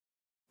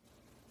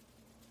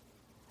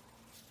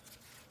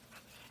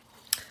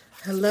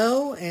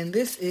Hello, and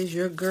this is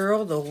your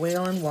girl, the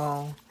Wailing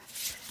Wall.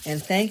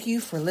 And thank you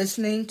for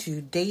listening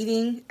to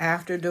Dating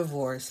After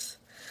Divorce,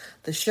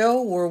 the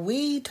show where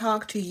we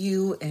talk to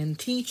you and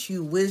teach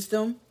you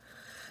wisdom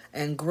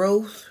and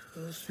growth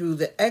through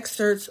the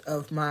excerpts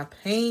of my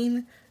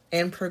pain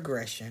and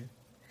progression.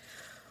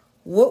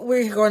 What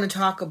we're going to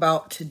talk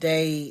about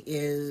today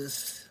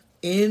is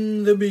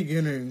in the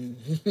beginning.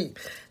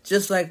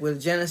 Just like with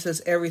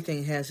Genesis,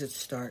 everything has its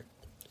start.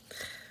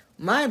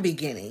 My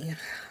beginning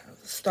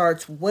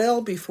starts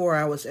well before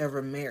I was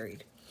ever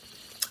married.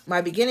 My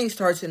beginning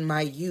starts in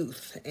my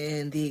youth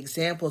and the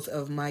examples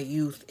of my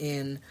youth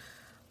in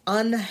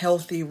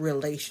unhealthy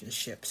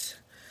relationships.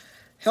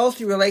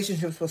 Healthy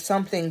relationships was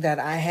something that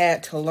I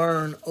had to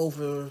learn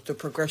over the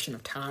progression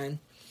of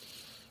time.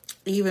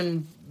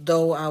 Even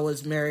though I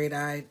was married,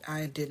 I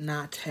did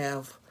not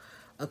have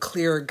a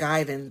clear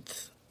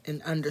guidance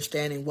in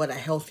understanding what a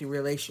healthy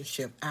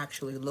relationship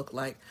actually looked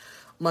like,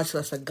 much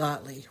less a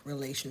godly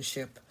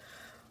relationship.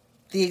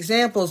 The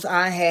examples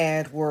I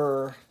had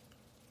were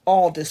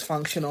all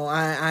dysfunctional.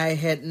 I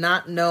had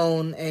not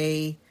known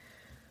a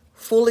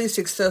fully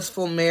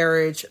successful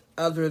marriage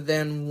other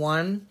than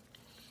one,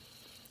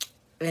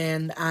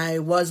 and I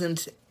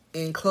wasn't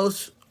in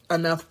close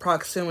enough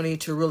proximity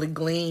to really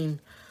glean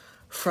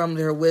from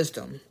their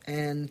wisdom,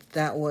 and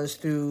that was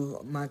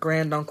through my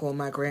granduncle and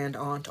my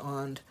grandaunt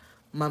on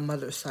my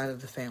mother's side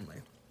of the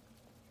family.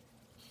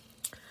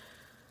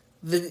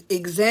 The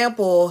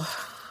example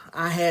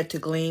I had to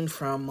glean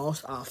from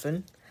most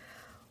often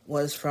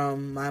was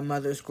from my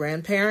mother's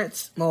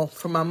grandparents, well,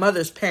 from my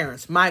mother's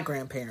parents, my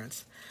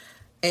grandparents,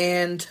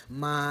 and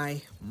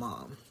my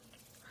mom.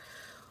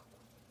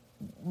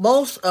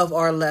 Most of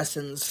our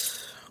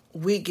lessons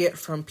we get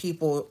from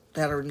people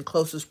that are in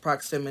closest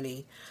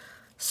proximity.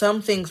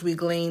 Some things we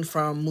glean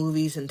from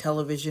movies and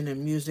television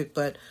and music,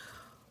 but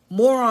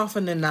more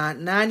often than not,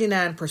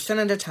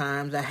 99% of the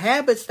time, the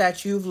habits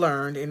that you've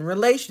learned in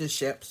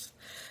relationships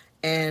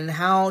and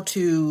how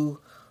to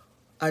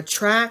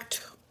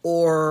attract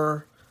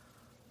or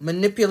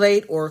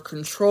manipulate or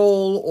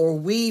control or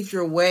weave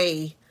your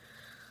way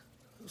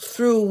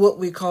through what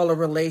we call a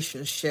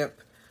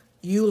relationship,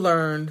 you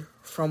learn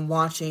from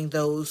watching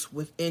those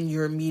within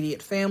your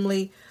immediate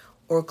family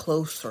or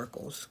close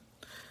circles.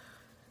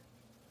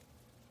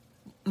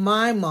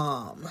 My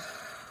mom,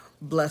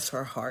 bless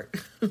her heart,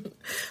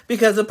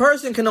 because a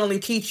person can only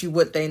teach you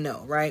what they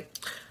know, right?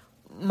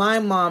 My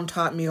mom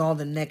taught me all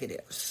the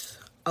negatives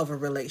of a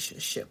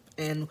relationship.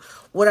 And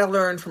what I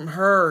learned from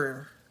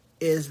her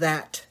is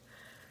that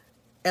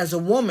as a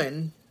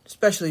woman,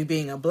 especially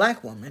being a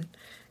black woman,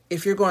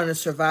 if you're going to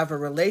survive a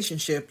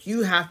relationship,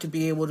 you have to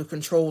be able to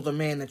control the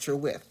man that you're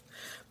with.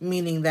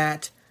 Meaning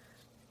that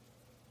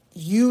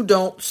you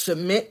don't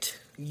submit,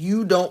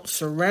 you don't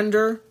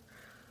surrender,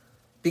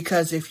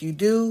 because if you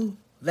do,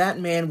 that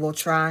man will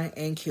try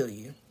and kill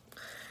you.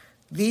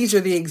 These are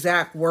the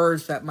exact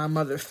words that my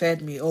mother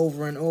fed me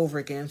over and over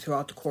again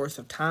throughout the course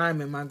of time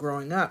in my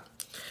growing up.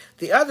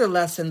 The other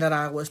lesson that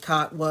I was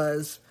taught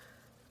was,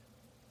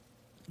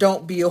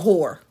 don't be a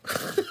whore.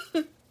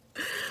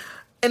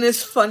 And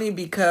it's funny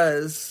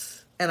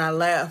because, and I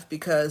laugh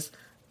because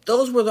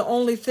those were the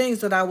only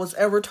things that I was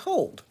ever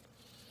told.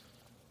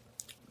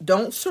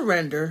 Don't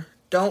surrender,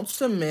 don't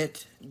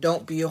submit,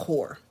 don't be a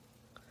whore.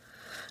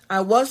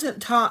 I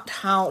wasn't taught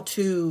how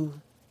to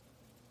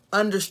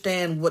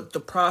understand what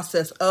the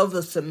process of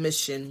the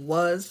submission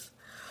was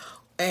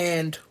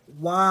and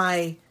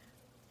why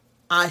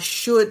I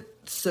should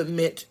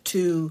submit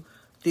to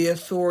the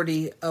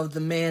authority of the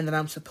man that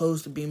I'm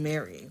supposed to be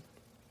marrying.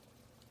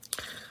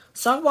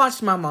 So I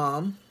watched my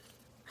mom.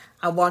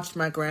 I watched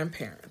my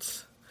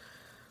grandparents.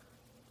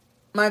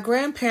 My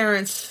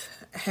grandparents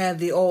had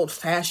the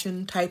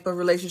old-fashioned type of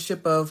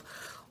relationship of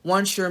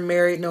once you're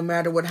married, no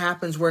matter what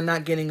happens, we're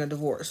not getting a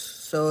divorce.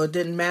 So it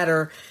didn't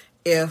matter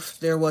if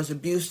there was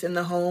abuse in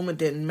the home. It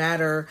didn't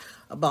matter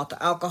about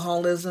the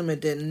alcoholism. It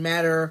didn't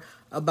matter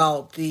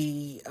about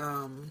the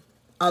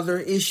other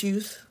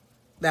issues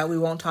that we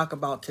won't talk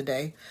about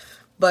today.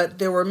 But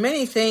there were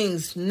many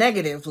things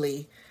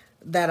negatively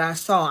that I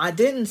saw. I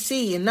didn't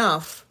see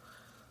enough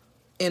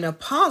in a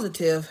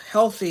positive,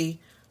 healthy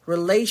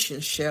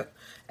relationship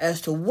as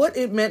to what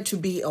it meant to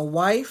be a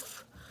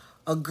wife,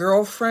 a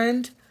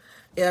girlfriend.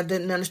 I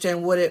didn't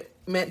understand what it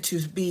meant to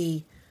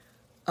be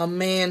a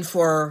man,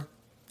 for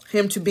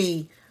him to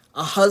be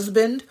a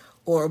husband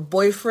or a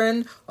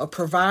boyfriend, a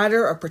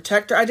provider, a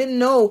protector. I didn't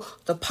know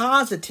the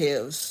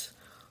positives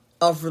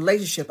of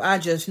relationship. I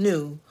just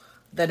knew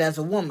that as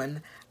a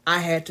woman, I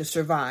had to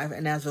survive,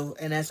 and as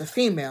a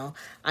female,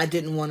 I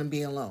didn't want to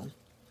be alone.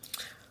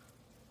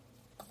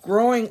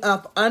 Growing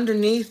up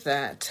underneath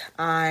that,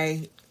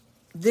 I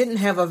didn't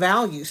have a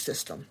value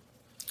system.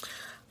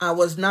 I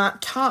was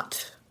not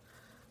taught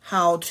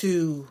how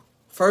to,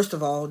 first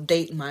of all,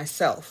 date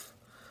myself,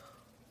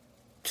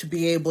 to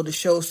be able to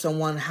show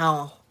someone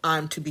how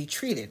I'm to be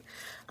treated.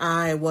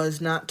 I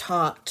was not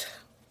taught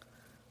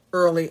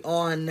early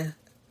on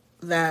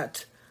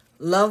that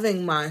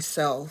loving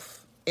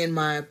myself in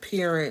my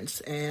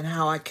appearance and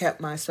how I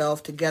kept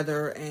myself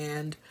together,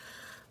 and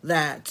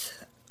that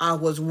I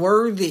was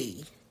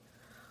worthy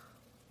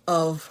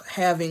of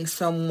having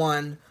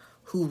someone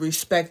who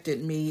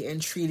respected me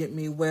and treated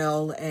me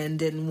well and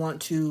didn't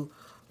want to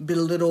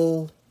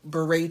belittle,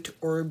 berate,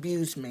 or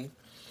abuse me.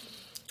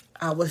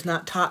 I was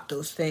not taught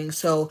those things.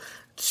 So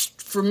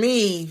for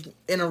me,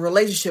 in a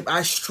relationship,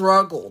 I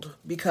struggled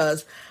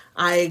because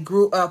I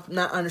grew up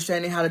not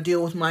understanding how to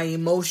deal with my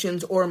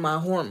emotions or my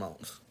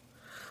hormones.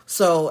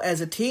 So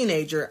as a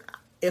teenager,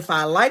 if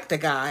I liked a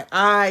guy,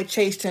 I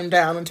chased him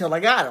down until I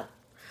got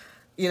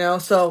him.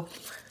 So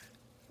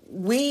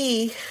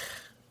we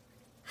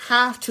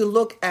have to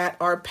look at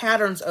our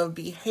patterns of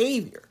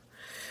behavior.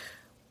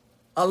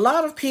 A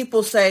lot of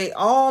people say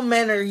all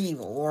men are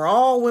evil or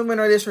all women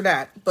are this or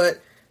that,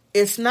 but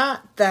it's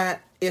not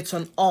that it's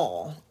an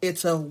all.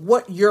 It's a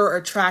what you're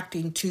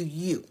attracting to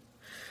you.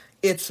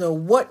 It's a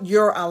what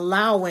you're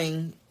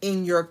allowing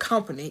in your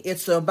company.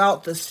 It's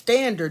about the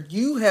standard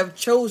you have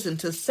chosen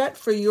to set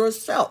for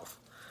yourself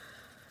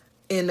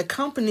in the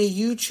company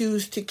you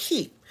choose to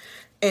keep.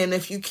 And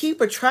if you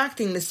keep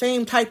attracting the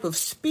same type of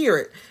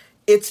spirit,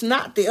 it's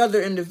not the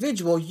other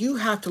individual. You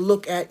have to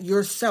look at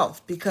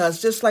yourself,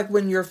 because just like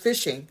when you're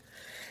fishing,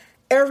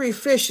 every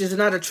fish is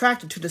not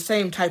attracted to the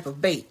same type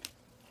of bait.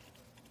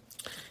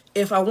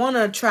 If I want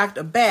to attract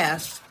a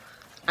bass,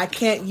 I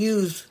can't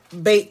use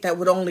bait that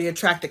would only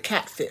attract a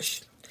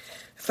catfish.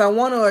 If I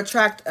want to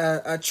attract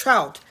a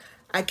trout,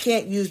 I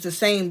can't use the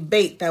same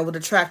bait that would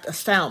attract a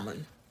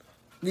salmon.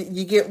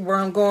 You get where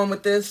I'm going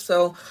with this?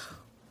 So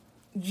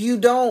you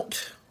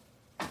don't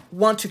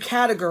want to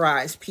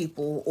categorize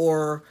people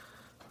or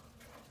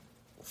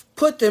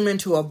put them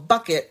into a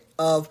bucket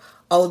of,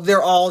 oh,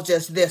 they're all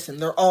just this and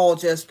they're all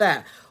just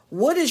that.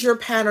 What is your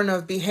pattern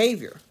of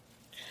behavior?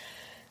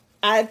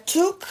 I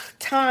took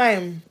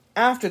time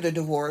after the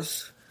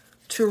divorce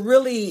to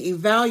really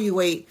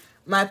evaluate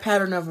my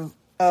pattern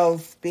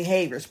of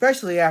behavior,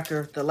 especially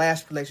after the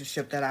last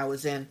relationship that I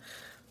was in,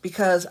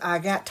 because I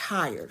got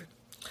tired.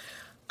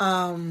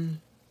 As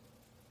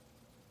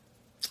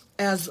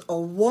a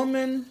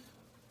woman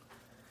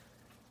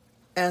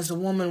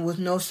with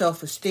no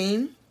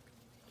self-esteem,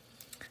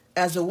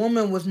 as a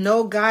woman with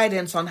no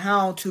guidance on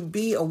how to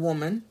be a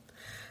woman,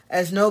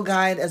 as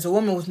a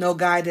woman with no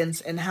guidance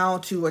in how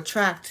to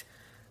attract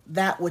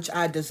that which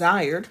I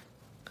desired,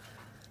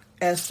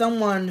 as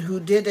someone who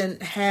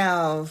didn't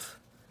have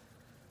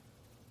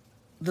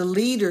the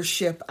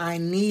leadership I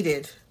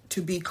needed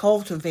to be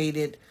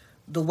cultivated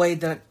the way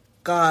that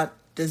God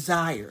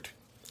desired,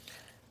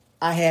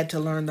 I had to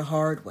learn the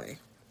hard way.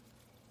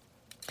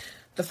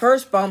 The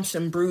first bumps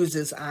and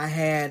bruises I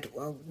had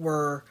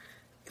were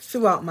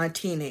throughout my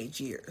teenage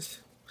years.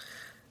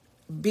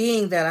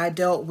 Being that I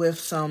dealt with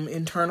some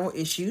internal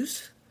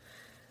issues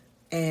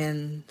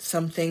and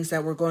some things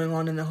that were going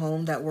on in the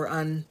home that were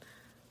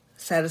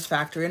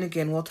unsatisfactory. And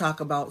again, we'll talk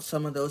about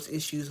some of those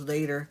issues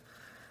later.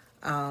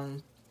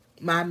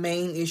 My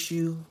main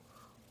issue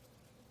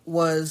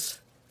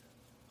was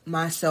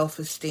my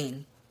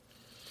self-esteem.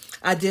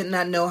 I did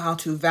not know how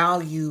to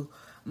value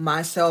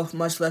myself,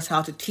 much less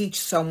how to teach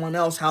someone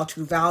else how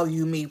to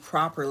value me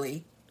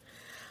properly.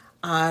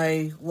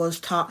 I was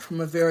taught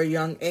from a very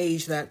young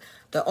age that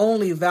the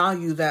only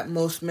value that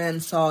most men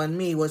saw in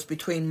me was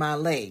between my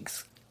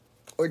legs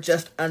or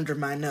just under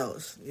my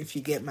nose, if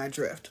you get my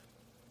drift.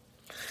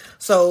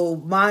 So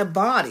my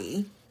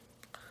body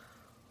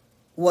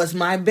was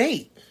my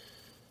bait.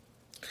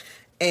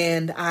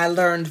 And I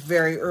learned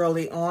very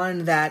early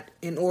on that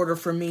in order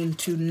for me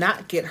to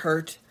not get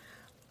hurt,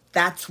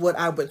 that's what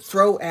I would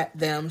throw at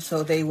them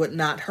so they would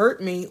not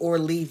hurt me or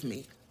leave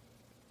me.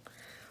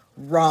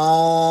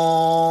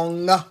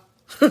 Wrong.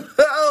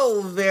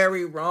 Oh,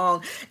 very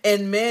wrong.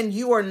 And men,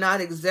 you are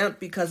not exempt,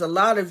 because a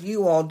lot of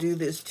you all do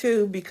this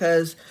too,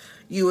 because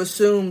you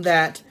assume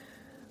that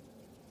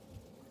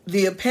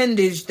the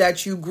appendage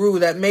that you grew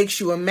that makes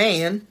you a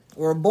man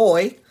or a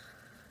boy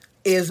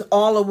is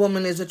all a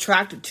woman is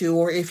attracted to.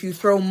 Or if you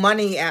throw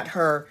money at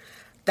her,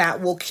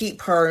 that will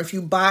keep her. If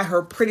you buy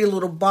her pretty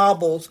little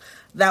baubles,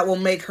 that will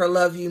make her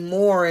love you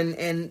more.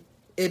 And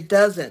it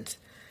doesn't.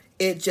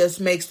 It just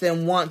makes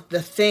them want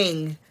the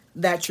thing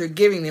that you're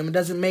giving them. It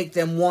doesn't make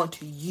them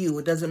want you.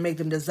 It doesn't make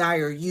them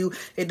desire you.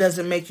 It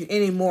doesn't make you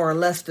any more or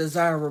less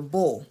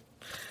desirable.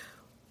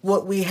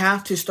 What we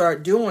have to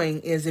start doing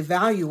is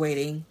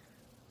evaluating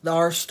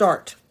our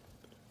start.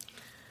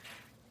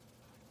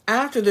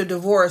 After the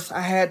divorce,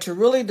 I had to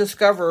really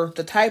discover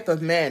the type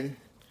of men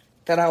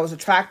that I was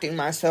attracting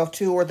myself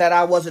to, or that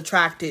I was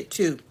attracted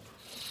to,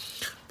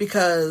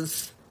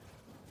 because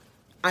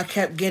I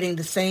kept getting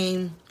the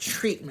same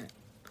treatment.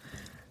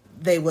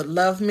 They would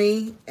love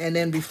me, and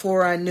then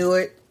before I knew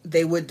it,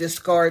 they would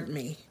discard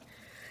me.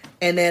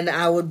 And then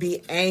I would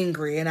be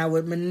angry, and I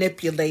would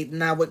manipulate,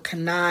 and I would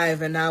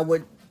connive, and I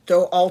would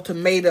throw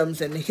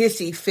ultimatums and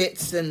hissy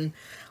fits and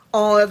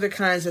all other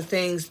kinds of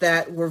things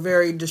that were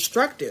very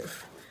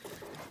destructive.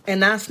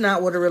 And that's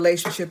not what a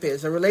relationship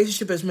is. A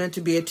relationship is meant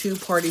to be a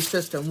two-party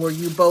system where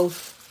you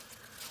both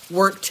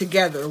work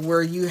together,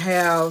 where you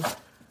have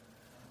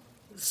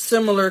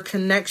similar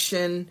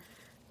connection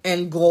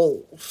and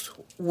goals,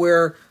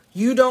 where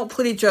you don't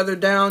put each other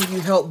down, you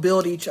help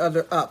build each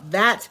other up.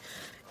 That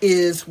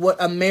is what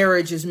a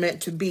marriage is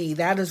meant to be.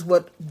 That is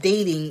what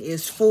dating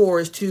is for,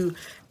 is to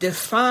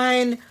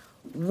define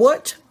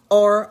what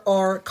are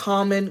our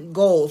common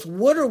goals.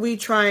 What are we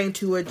trying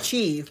to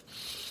achieve?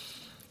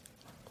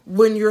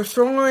 When you're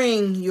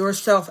throwing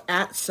yourself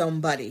at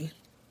somebody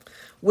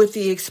with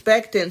the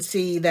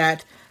expectancy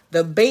that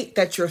the bait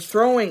that you're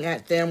throwing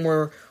at them,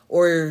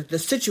 or the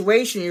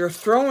situation you're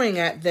throwing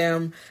at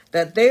them,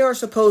 that they are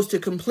supposed to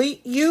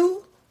complete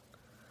you,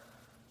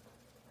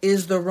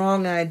 is the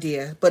wrong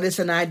idea. But it's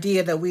an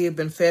idea that we have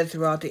been fed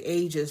throughout the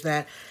ages,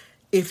 that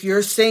if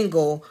you're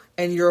single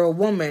and you're a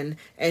woman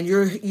and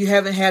you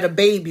haven't had a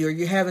baby, or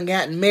you haven't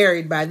gotten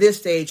married by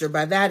this age or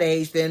by that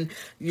age, then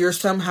you're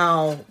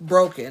somehow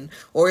broken.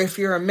 Or if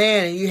you're a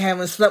man and you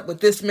haven't slept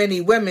with this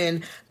many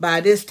women by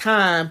this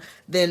time,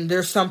 then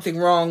there's something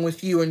wrong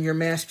with you and your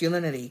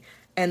masculinity.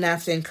 And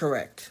that's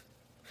incorrect.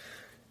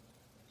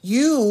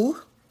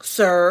 You,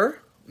 sir,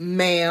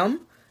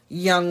 ma'am,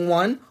 young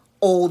one,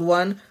 old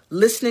one,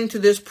 listening to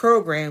this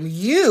program,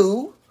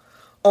 you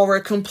are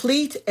a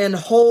complete and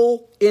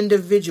whole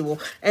individual,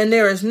 and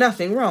there is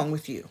nothing wrong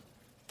with you.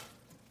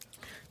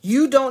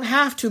 You don't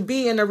have to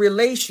be in a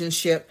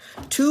relationship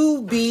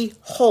to be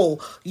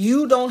whole.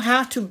 You don't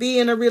have to be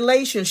in a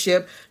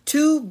relationship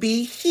to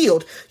be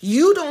healed.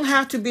 You don't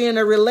have to be in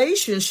a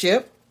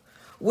relationship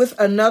with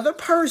another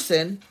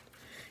person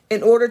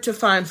in order to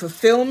find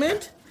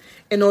fulfillment,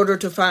 in order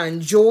to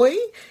find joy,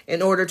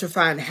 in order to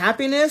find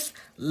happiness,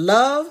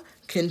 love,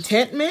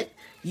 contentment.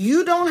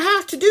 You don't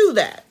have to do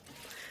that.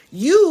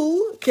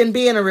 You can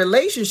be in a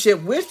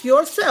relationship with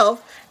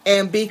yourself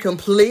and be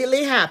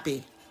completely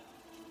happy.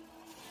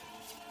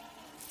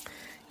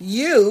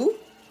 You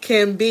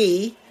can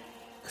be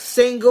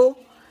single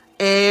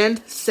and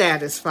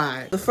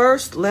satisfied. The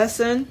first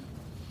lesson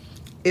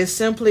is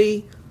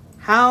simply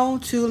how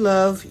to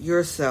love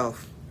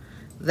yourself.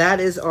 That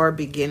is our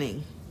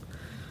beginning,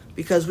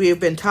 because we have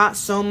been taught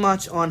so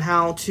much on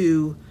how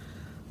to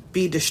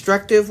be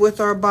destructive with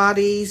our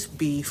bodies,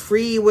 be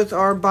free with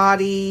our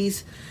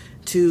bodies,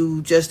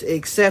 to just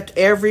accept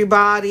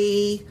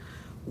everybody.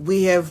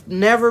 We have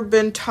never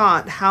been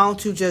taught how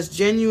to just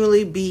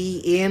genuinely be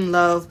in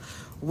love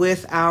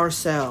with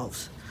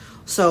ourselves.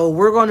 So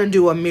we're going to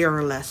do a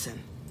mirror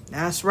lesson.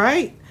 That's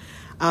right,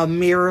 a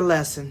mirror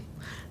lesson.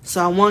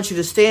 So I want you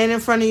to stand in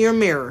front of your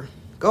mirror.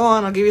 Go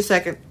on, I'll give you a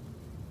second.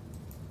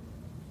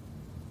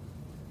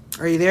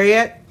 Are you there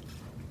yet?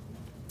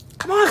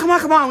 Come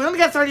on. We only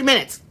got 30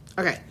 minutes.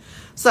 Okay,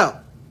 so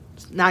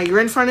now you're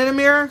in front of the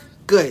mirror.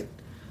 Good.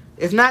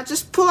 If not,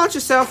 just pull out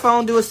your cell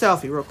phone, do a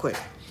selfie real quick.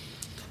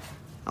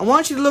 I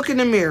want you to look in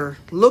the mirror.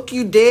 Look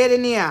you dead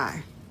in the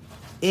eye.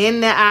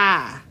 In the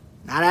eye.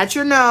 Not at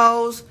your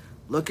nose.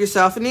 Look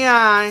yourself in the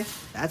eye.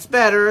 That's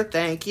better.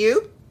 Thank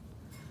you.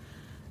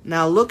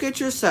 Now look at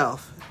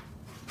yourself.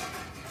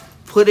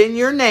 Put in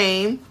your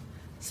name.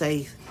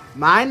 Say,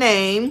 my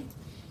name.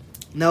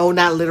 No,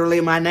 not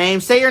literally my name.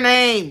 Say your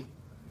name.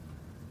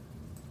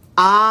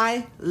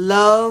 I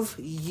love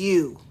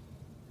you.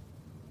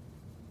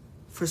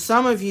 For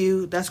some of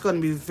you, that's going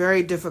to be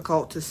very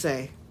difficult to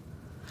say.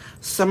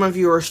 Some of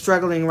you are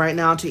struggling right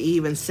now to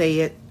even say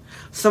it.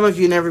 Some of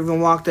you never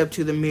even walked up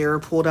to the mirror,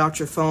 pulled out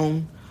your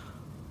phone.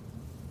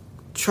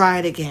 Try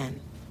it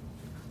again.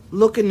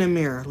 Look in the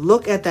mirror.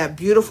 Look at that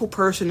beautiful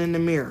person in the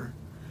mirror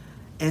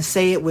and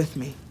say it with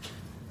me.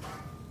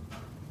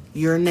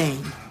 Your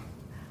name.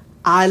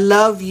 I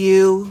love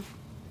you.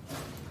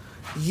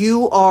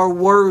 You are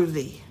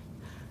worthy.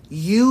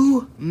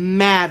 You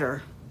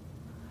matter.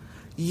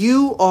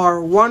 You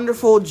are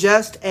wonderful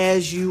just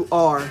as you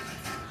are.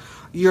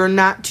 You're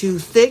not too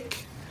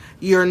thick.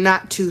 You're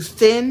not too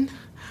thin.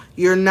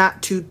 You're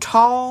not too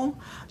tall.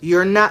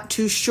 You're not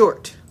too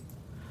short.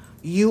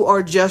 You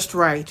are just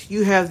right.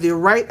 You have the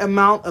right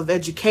amount of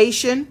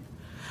education.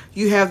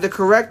 You have the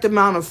correct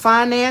amount of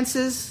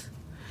finances.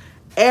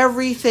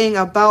 Everything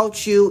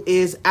about you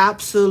is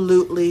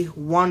absolutely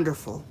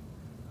wonderful.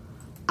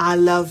 I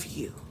love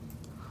you.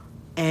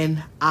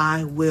 And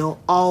I will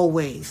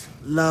always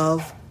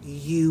love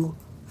you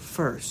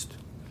first.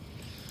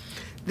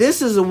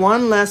 This is the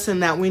one lesson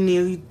that we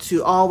need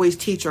to always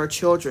teach our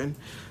children,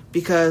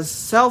 because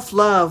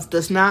self-love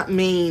does not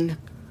mean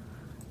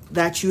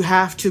that you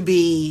have to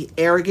be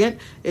arrogant.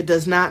 It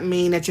does not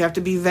mean that you have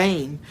to be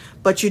vain,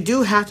 but you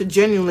do have to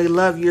genuinely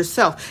love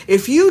yourself.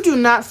 If you do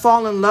not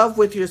fall in love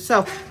with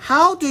yourself,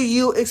 how do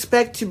you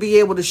expect to be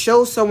able to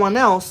show someone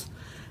else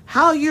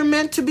how you're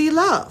meant to be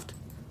loved?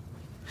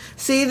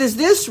 See, it is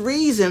this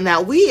reason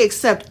that we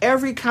accept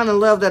every kind of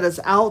love that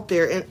is out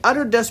there in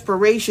utter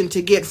desperation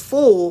to get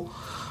full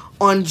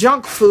on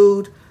junk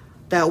food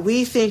that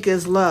we think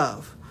is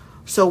love.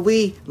 So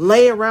we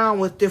lay around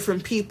with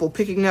different people,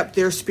 picking up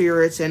their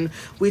spirits, and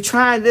we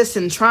try this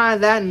and try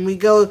that, and we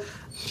go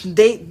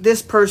date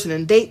this person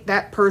and date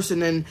that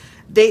person and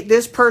date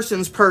this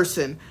person's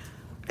person,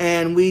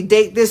 and we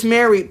date this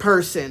married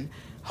person,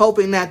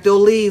 hoping that they'll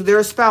leave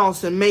their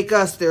spouse and make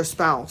us their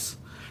spouse.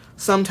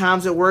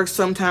 Sometimes it works,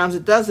 sometimes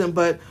it doesn't.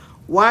 But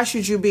why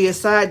should you be a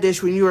side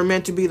dish when you were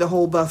meant to be the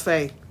whole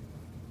buffet?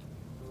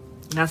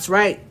 That's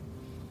right.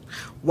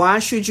 Why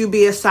should you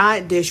be a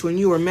side dish when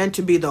you were meant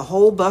to be the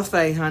whole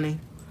buffet, honey?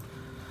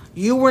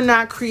 You were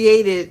not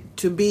created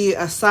to be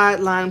a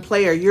sideline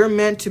player. You're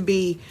meant to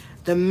be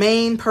the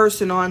main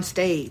person on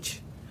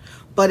stage.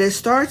 But it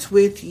starts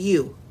with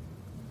you.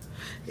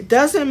 It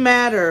doesn't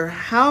matter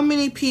how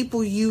many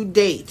people you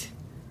date,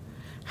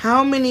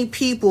 how many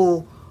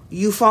people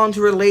you fall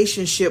into a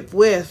relationship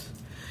with.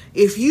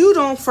 If you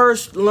don't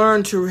first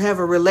learn to have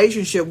a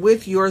relationship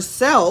with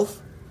yourself,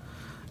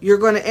 you're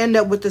going to end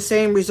up with the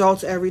same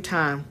results every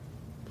time.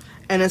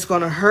 And it's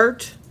going to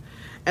hurt,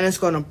 and it's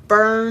going to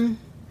burn,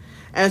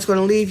 and it's going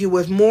to leave you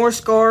with more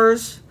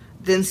scars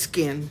than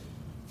skin.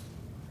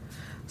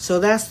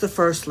 So that's the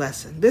first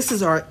lesson. This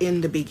is our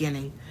in the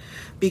beginning,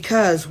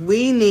 because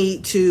we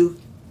need to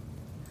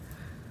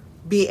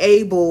be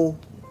able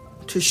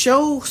to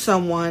show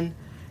someone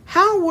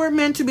how we're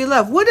meant to be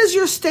loved. What is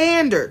your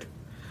standard?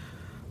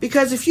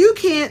 Because if you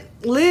can't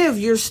live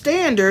your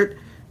standard,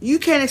 you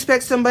can't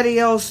expect somebody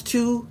else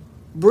to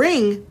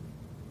bring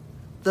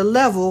the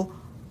level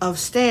of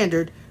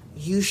standard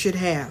you should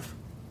have.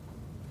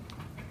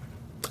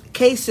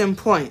 Case in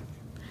point,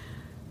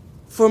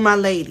 for my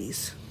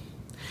ladies,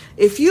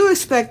 if you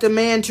expect a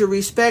man to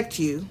respect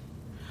you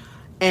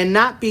and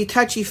not be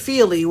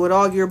touchy-feely with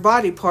all your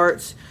body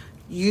parts,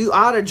 you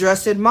ought to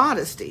dress in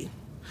modesty.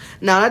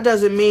 Now, that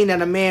doesn't mean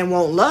that a man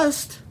won't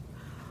lust.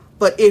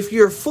 But if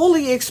you're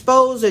fully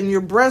exposed and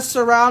your breasts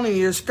are out and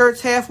your skirt's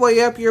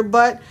halfway up your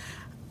butt,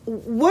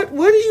 what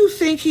do you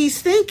think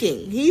he's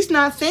thinking? He's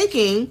not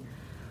thinking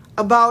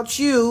about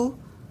you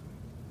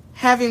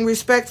having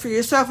respect for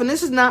yourself. And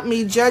this is not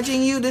me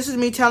judging you. This is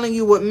me telling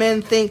you what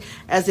men think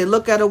as they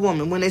look at a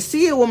woman. When they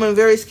see a woman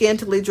very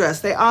scantily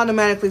dressed, they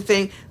automatically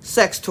think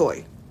sex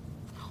toy.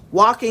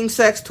 Walking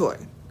sex toy.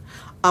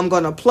 I'm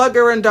going to plug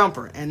her and dump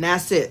her, and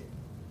that's it.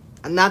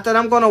 Not that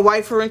I'm going to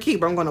wife her and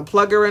keep her. I'm going to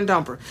plug her and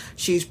dump her.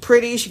 She's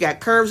pretty. She got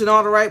curves in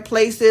all the right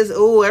places.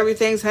 Ooh,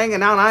 everything's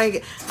hanging out.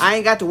 I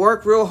ain't got to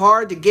work real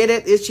hard to get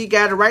it. She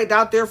got it right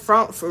out there in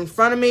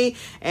front of me,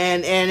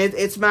 and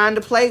it's mine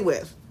to play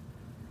with.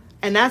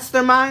 And that's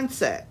their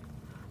mindset,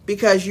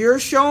 because you're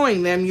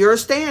showing them your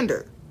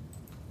standard.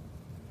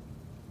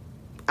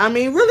 I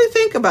mean, really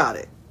think about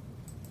it.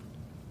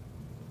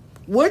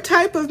 What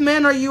type of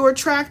men are you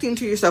attracting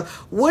to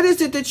yourself? What is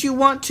it that you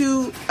want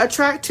to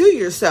attract to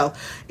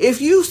yourself?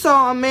 If you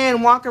saw a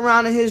man walking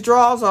around in his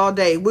drawers all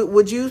day,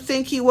 would you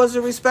think he was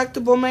a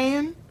respectable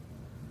man?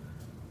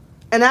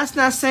 And that's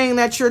not saying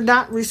that you're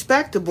not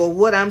respectable.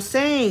 What I'm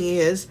saying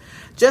is,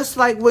 just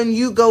like when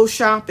you go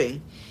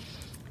shopping,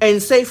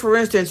 and say, for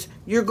instance,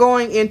 you're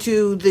going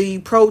into the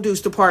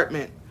produce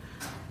department,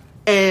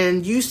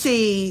 and you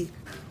see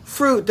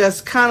fruit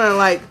that's kind of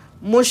like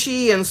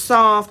mushy and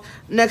soft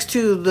next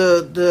to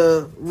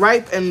the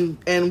ripe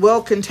and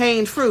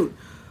well-contained fruit.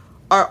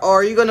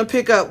 Are you going to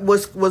pick up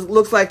what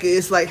looks like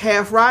it's like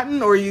half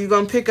rotten, or are you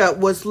going to pick up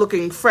what's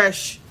looking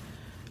fresh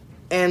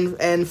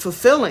and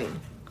fulfilling?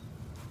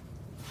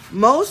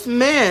 Most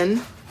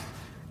men,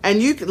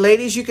 and you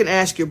ladies, you can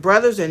ask your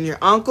brothers and your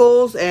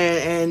uncles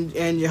and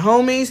your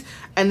homies,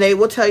 and they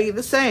will tell you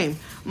the same.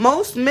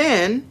 Most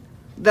men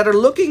that are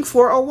looking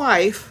for a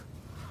wife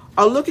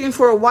are looking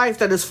for a wife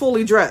that is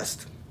fully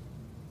dressed.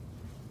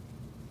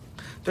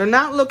 They're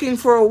not looking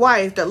for a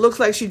wife that looks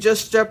like she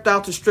just stepped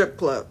out the strip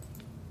club.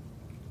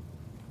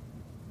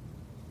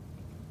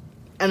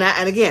 And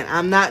again,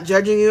 I'm not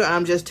judging you.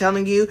 I'm just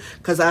telling you,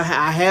 because I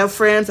have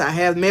friends. I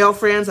have male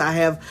friends. I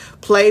have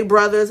play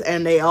brothers,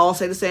 and they all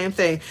say the same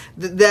thing.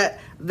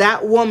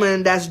 That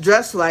woman that's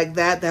dressed like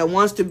that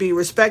wants to be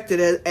respected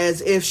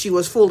as if she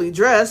was fully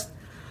dressed,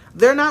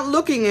 they're not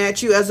looking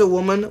at you as a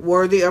woman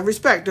worthy of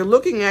respect. They're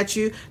looking at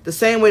you the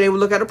same way they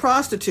would look at a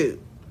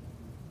prostitute.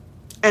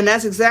 And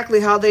that's exactly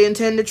how they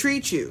intend to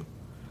treat you.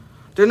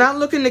 They're not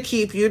looking to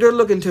keep you. They're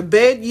looking to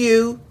bed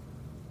you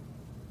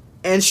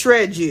and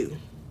shred you.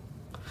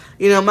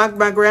 You know, my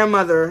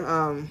grandmother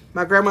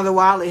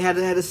Wiley had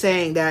a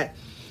saying that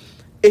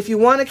if you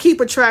want to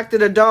keep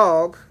attracted a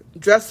dog,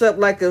 dress up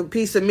like a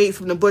piece of meat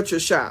from the butcher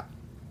shop.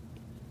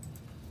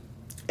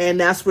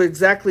 And that's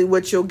exactly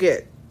what you'll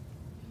get.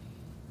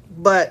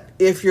 But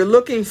if you're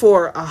looking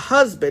for a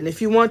husband, if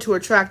you want to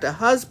attract a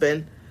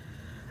husband,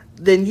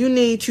 then you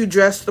need to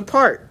dress the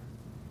part.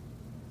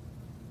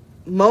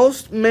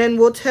 Most men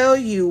will tell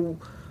you,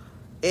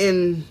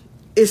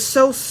 it's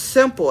so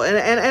simple. And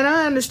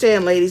I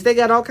understand, ladies, they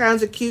got all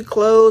kinds of cute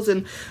clothes,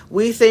 and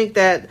we think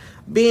that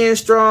being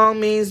strong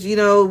means,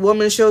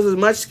 woman shows as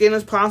much skin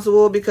as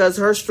possible because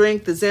her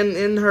strength is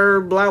in her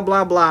blah,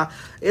 blah, blah.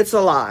 It's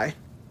a lie.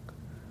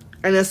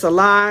 And it's a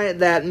lie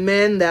that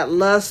men that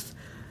lust,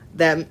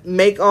 that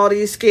make all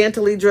these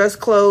scantily dressed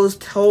clothes,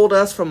 told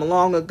us from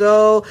long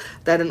ago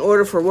that in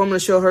order for a woman to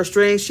show her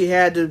strength, she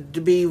had to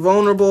be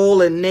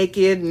vulnerable and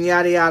naked and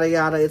yada, yada,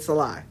 yada. It's a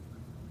lie.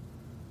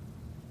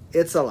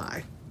 It's a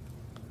lie.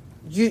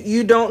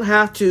 You don't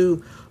have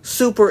to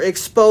super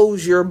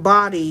expose your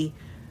body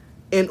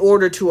in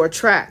order to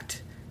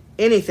attract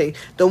anything.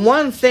 The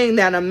one thing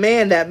that a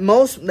man that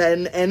most,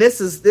 and this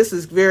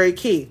is very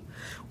key.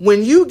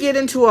 When you get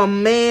into a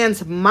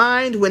man's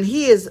mind, when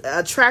he is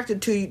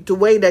attracted to the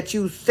way that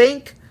you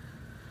think,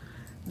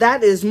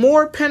 that is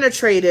more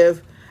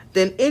penetrative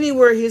than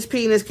anywhere his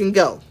penis can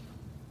go.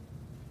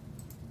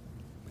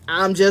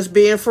 I'm just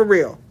being for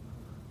real.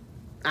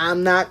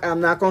 I'm not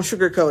going to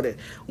sugarcoat it.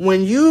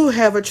 When you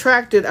have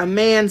attracted a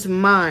man's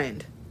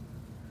mind,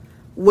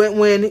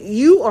 when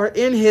you are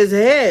in his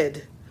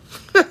head,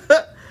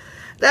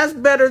 that's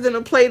better than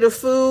a plate of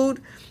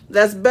food.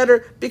 That's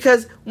better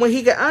because when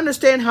he can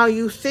understand how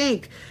you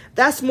think,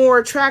 that's more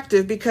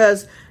attractive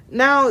because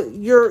now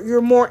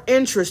you're more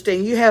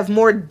interesting. You have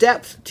more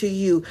depth to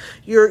you.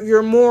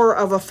 You're more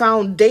of a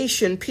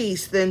foundation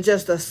piece than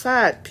just a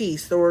side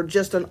piece or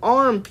just an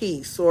arm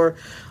piece or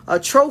a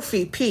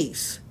trophy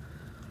piece.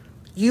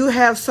 You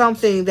have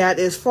something that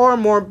is far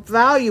more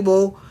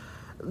valuable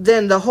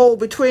than the hole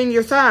between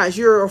your thighs.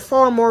 You're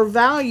far more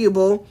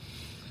valuable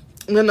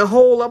than the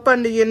hole up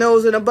under your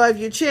nose and above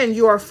your chin.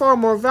 You are far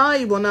more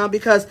valuable now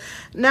because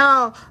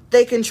now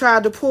they can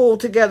try to pull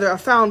together a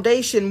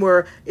foundation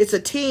where it's a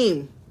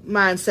team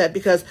mindset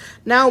because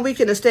now we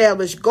can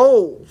establish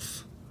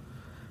goals.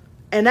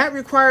 And that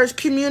requires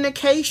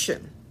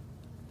communication.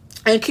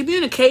 And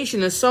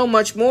communication is so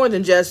much more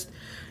than just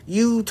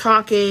you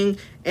talking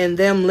and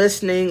them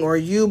listening or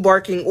you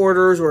barking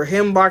orders or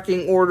him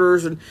barking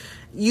orders. And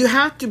you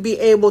have to be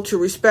able to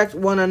respect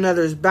one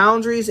another's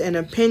boundaries and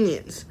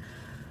opinions.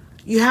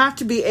 You have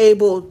to be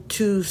able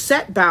to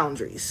set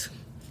boundaries.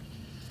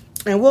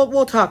 And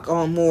we'll talk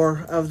on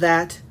more of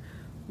that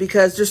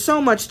because there's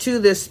so much to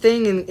this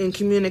thing in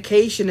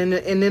communication and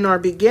in our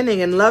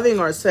beginning and loving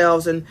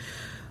ourselves and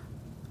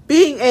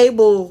being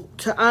able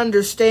to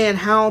understand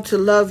how to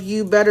love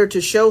you better,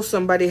 to show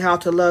somebody how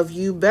to love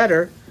you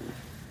better,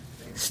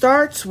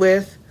 starts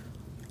with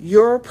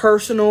your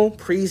personal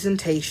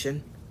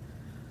presentation.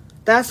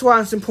 That's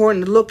why it's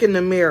important to look in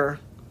the mirror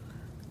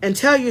and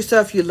tell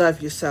yourself you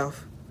love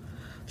yourself.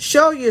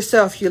 Show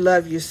yourself you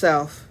love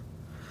yourself.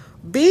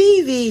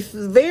 Be the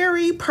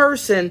very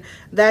person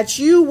that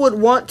you would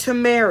want to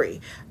marry.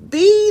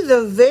 Be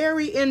the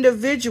very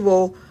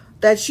individual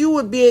that you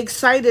would be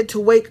excited to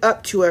wake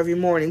up to every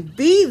morning.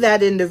 Be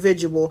that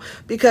individual.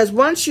 Because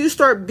once you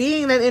start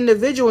being that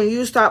individual and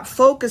you stop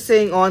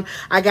focusing on,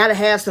 I got to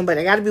have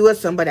somebody, I got to be with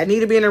somebody, I need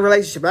to be in a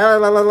relationship, blah,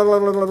 blah, blah, blah,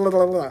 blah, blah,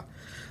 blah, blah.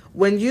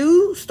 When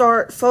you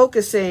start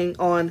focusing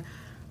on,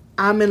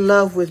 I'm in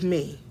love with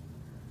me,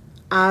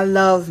 I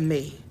love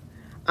me,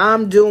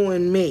 I'm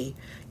doing me,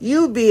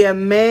 you'd be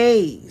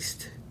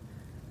amazed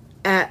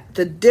at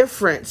the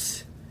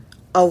difference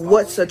of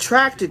what's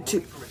attracted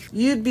to.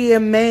 You'd be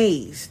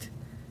amazed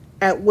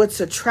at what's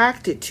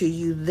attracted to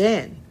you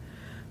then.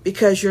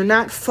 Because you're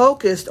not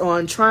focused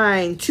on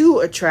trying to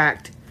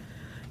attract.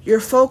 You're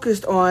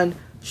focused on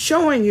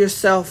showing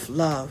yourself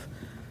love,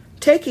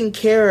 taking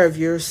care of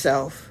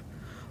yourself,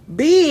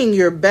 being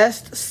your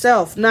best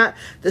self, not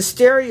the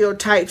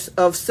stereotypes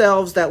of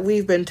selves that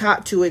we've been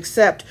taught to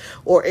accept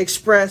or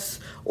express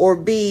or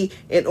be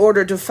in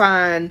order to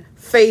find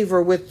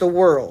favor with the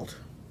world.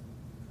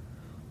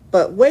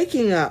 But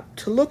waking up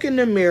to look in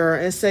the mirror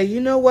and say,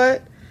 you know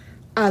what?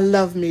 I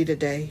love me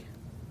today.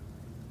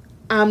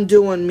 I'm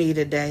doing me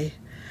today.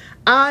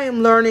 I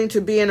am learning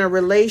to be in a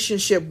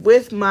relationship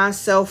with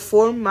myself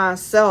for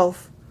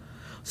myself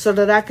so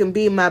that I can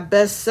be my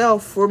best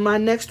self for my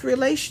next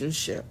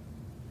relationship.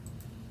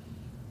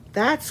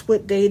 That's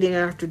what dating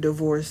after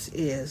divorce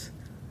is.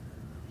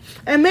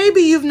 And maybe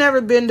you've never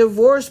been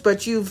divorced,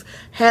 but you've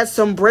had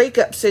some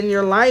breakups in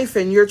your life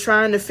and you're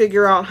trying to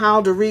figure out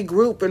how to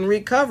regroup and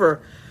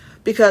recover.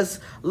 Because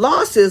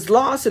loss is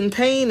loss and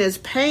pain is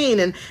pain.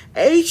 And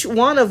each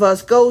one of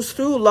us goes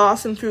through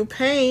loss and through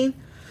pain.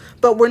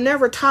 But we're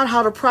never taught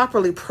how to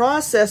properly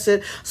process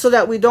it so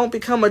that we don't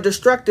become a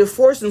destructive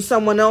force in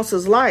someone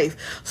else's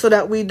life. So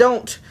that we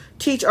don't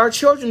teach our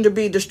children to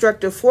be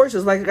destructive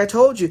forces. Like I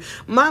told you,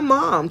 my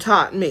mom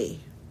taught me,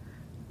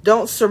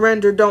 don't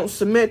surrender, don't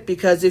submit,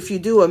 because if you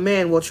do, a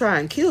man will try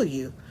and kill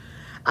you.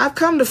 I've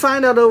come to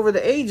find out over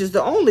the ages,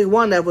 the only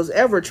one that was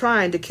ever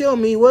trying to kill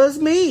me was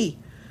me.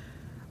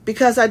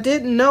 Because I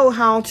didn't know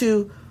how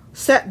to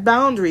set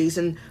boundaries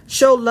and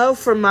show love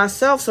for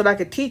myself so that I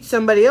could teach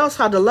somebody else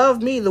how to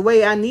love me the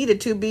way I needed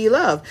to be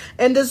loved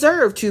and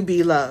deserve to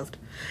be loved.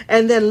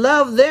 And then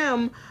love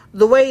them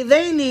the way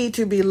they need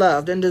to be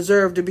loved and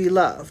deserve to be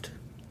loved.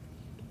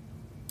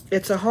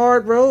 It's a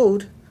hard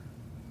road,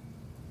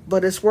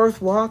 but it's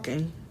worth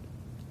walking.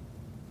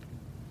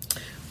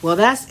 Well,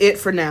 that's it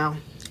for now.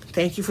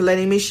 Thank you for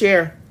letting me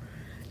share.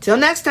 Till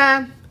next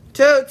time,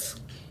 toots.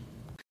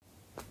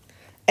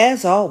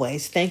 As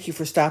always, thank you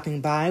for stopping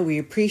by. We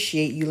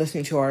appreciate you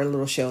listening to our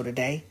little show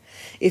today.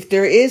 If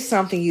there is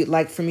something you'd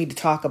like for me to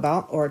talk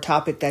about or a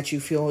topic that you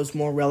feel is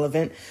more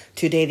relevant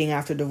to dating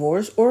after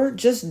divorce or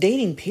just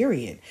dating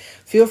period,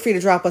 feel free to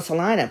drop us a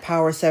line at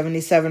Power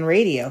 77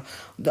 Radio,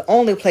 the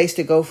only place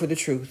to go for the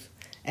truth.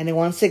 And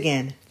once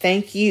again,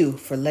 thank you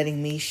for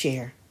letting me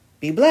share.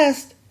 Be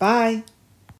blessed. Bye.